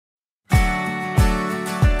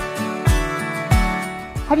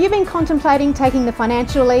Have you been contemplating taking the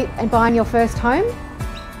financial leap and buying your first home?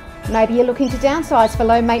 Maybe you're looking to downsize for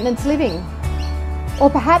low maintenance living. Or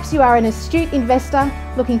perhaps you are an astute investor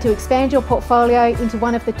looking to expand your portfolio into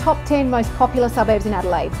one of the top 10 most popular suburbs in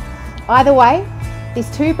Adelaide. Either way, this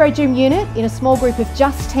 2-bedroom unit in a small group of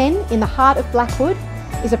just 10 in the heart of Blackwood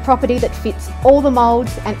is a property that fits all the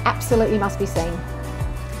moulds and absolutely must be seen.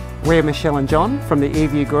 We're Michelle and John from the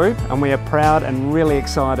Open2view Group, and we are proud and really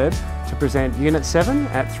excited to present Unit 7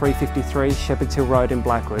 at 353 Shepherds Hill Road in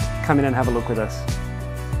Blackwood. Come in and have a look with us.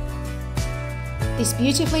 This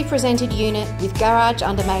beautifully presented unit with garage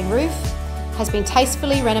under main roof has been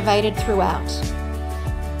tastefully renovated throughout.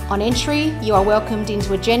 On entry, you are welcomed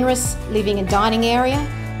into a generous living and dining area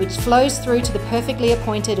which flows through to the perfectly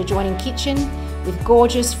appointed adjoining kitchen with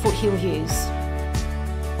gorgeous foothill views.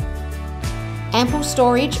 Ample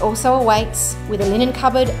storage also awaits with a linen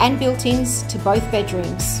cupboard and built-ins to both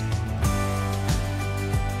bedrooms.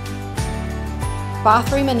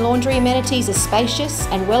 Bathroom and laundry amenities are spacious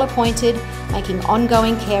and well appointed, making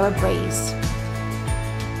ongoing care a breeze.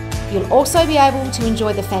 You'll also be able to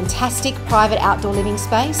enjoy the fantastic private outdoor living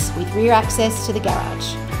space with rear access to the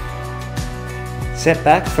garage. Set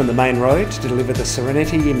back from the main road to deliver the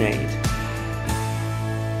serenity you need.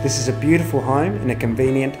 This is a beautiful home in a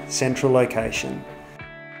convenient central location.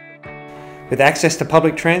 With access to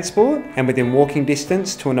public transport and within walking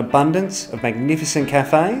distance to an abundance of magnificent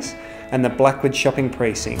cafes and the Blackwood shopping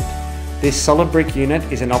precinct, this solid brick unit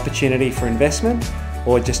is an opportunity for investment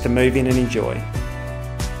or just to move in and enjoy.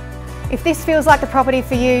 If this feels like the property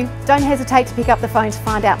for you, don't hesitate to pick up the phone to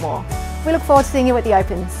find out more. We look forward to seeing you at the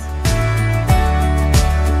Opens.